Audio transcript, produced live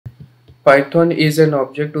Python is an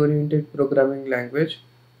object-oriented programming language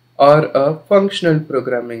or a functional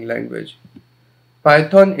programming language.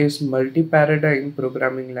 Python is multi-paradigm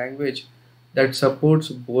programming language that supports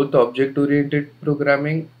both object-oriented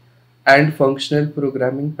programming and functional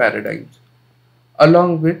programming paradigms,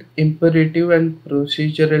 along with imperative and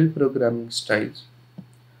procedural programming styles.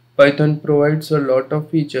 Python provides a lot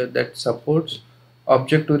of features that supports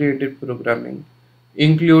object-oriented programming,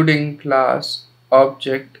 including class,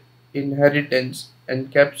 object, inheritance,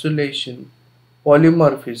 encapsulation,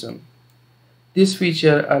 polymorphism. This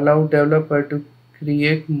feature allows developer to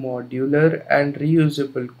create modular and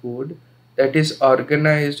reusable code that is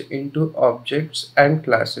organized into objects and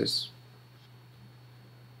classes.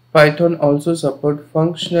 Python also supports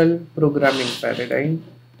functional programming paradigm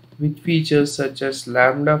with features such as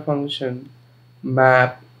Lambda function,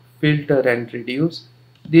 map, filter and reduce.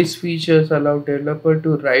 These features allow developer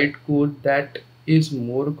to write code that is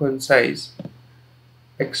more concise,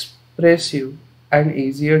 expressive and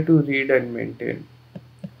easier to read and maintain.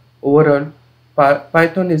 Overall,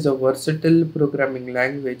 Python is a versatile programming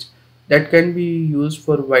language that can be used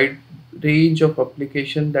for a wide range of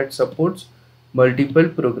applications that supports multiple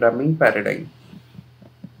programming paradigms.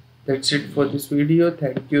 That's it for this video.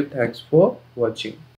 Thank you. Thanks for watching.